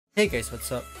Hey guys,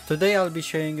 what's up? Today I'll be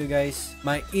showing you guys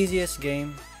my easiest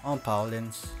game on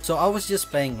Paladins. So I was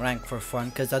just playing ranked for fun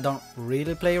because I don't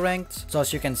really play ranked. So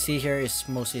as you can see here, it's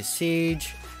mostly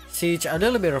Siege, a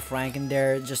little bit of rank in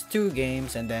there, just 2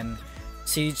 games, and then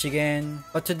Siege again.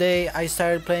 But today I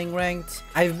started playing ranked.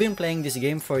 I've been playing this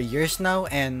game for years now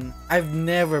and I've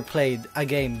never played a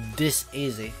game this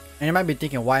easy. And you might be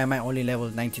thinking, why am I only level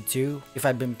 92 if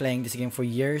I've been playing this game for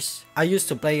years? I used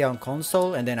to play on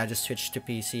console and then I just switched to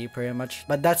PC pretty much.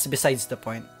 But that's besides the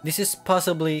point. This is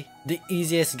possibly the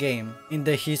easiest game in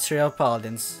the history of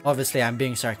Paladins. Obviously, I'm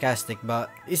being sarcastic, but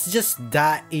it's just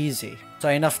that easy. So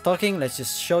enough talking, let's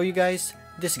just show you guys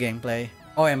this gameplay.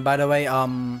 Oh, and by the way,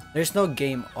 there's no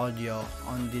game audio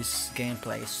on this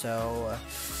gameplay, so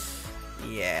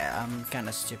yeah, I'm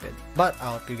kinda stupid. But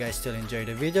I hope you guys still enjoy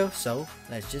the video, so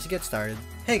let's just get started.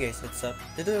 Hey guys, what's up?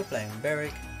 Today we're playing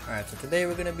Barik. Alright, so today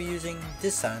we're gonna be using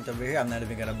this sound over here. I'm not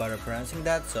even gonna bother pronouncing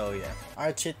that, so yeah.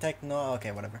 Architecno,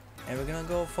 okay, whatever. And we're gonna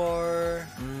go for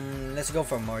let's go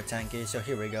for more tanky, so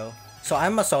here we go. So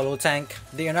I'm a solo tank.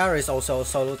 The Inara is also a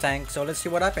solo tank, so let's see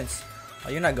what happens. Oh,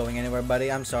 you're not going anywhere,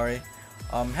 buddy, I'm sorry.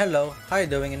 Hello, how you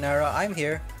doing, Inara? I'm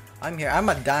here. I'm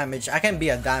a damage. I can be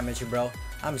a damage, bro.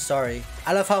 I'm sorry.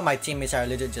 I love how my teammates are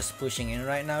legit just pushing in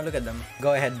right now. Look at them.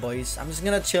 Go ahead, boys. I'm just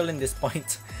gonna chill in this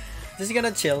point. Just gonna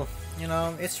chill. You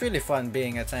know, it's really fun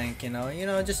being a tank, you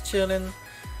know, just chilling.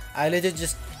 I legit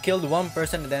just killed one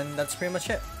person and then that's pretty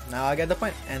much it. Now I get the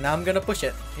point and now I'm gonna push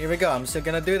it. Here we go. I'm still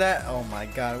gonna do that. Oh my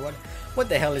god, what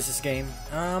the hell is this game?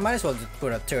 Might as well just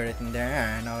put a turret in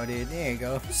there. I know, dude. There you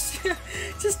go.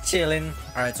 Just chilling.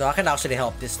 Alright, so I can actually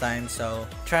help this time. So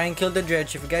try and kill the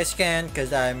dredge if you guys can,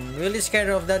 because I'm really scared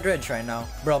of that dredge right now.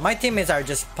 Bro, my teammates are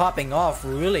just popping off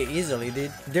really easily,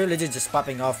 dude. They're legit just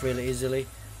popping off really easily.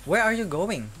 Where are you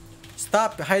going?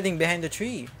 Stop hiding behind the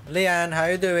tree. Leon, how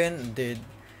you doing? Dude,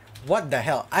 what the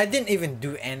hell? I didn't even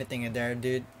do anything in there,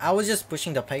 dude. I was just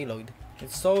pushing the payload.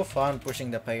 It's so fun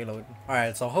pushing the payload.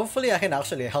 Alright, so hopefully I can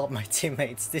actually help my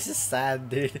teammates. This is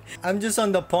sad, dude. I'm just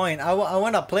on the point. I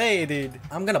wanna play, dude.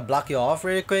 I'm gonna block you off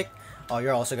really quick. Oh,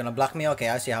 you're also gonna block me? Okay,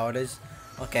 I see how it is.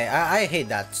 Okay, I hate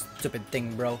that stupid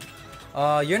thing, bro.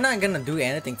 You're not gonna do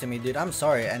anything to me, dude. I'm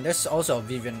sorry. And there's also a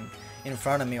Vivian in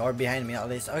front of me or behind me at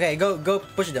least. Okay, go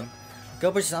push them.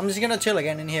 Go push them. I'm just gonna chill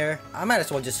again in here. I might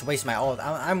as well just waste my ult.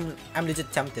 I'm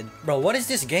legit tempted. Bro, what is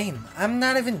this game? I'm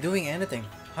not even doing anything.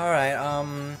 Alright,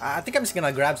 I think I'm just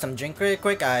gonna grab some drink really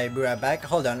quick. I'll be right back.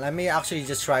 Hold on, let me actually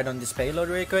just ride on this payload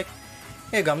really quick.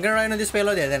 Here you go, I'm gonna ride on this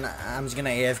payload and then I'm just gonna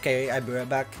AFK. I'll be right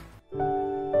back.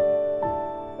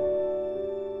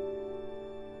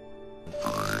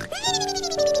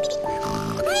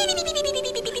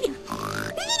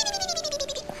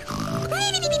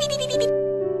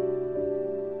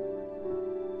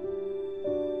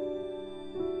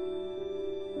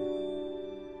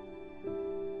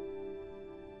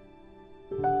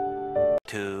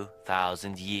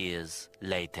 Years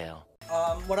later.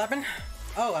 What happened?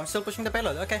 Oh, I'm still pushing the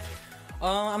payload. Okay.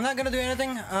 I'm not gonna do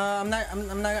anything. I'm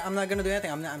not gonna do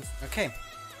anything. Okay.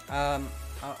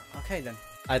 Okay then.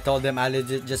 I told them I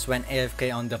legit just went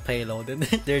AFK on the payload and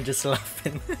they're just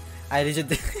laughing. I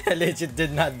legit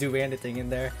did not do anything in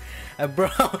there. Bro,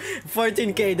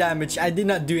 14k damage. I did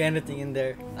not do anything in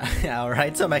there.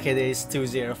 Alright, so my KD is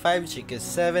 205, Chic is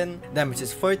 7, damage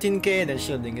is 14k, then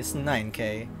shielding is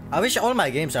 9k. I wish all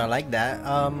my games are like that.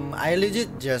 I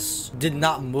legit just did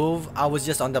not move. I was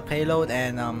just on the payload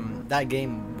and that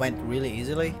game went really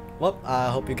easily. Well, I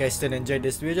hope you guys still enjoyed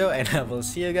this video and I will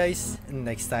see you guys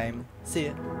next time. See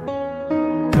ya.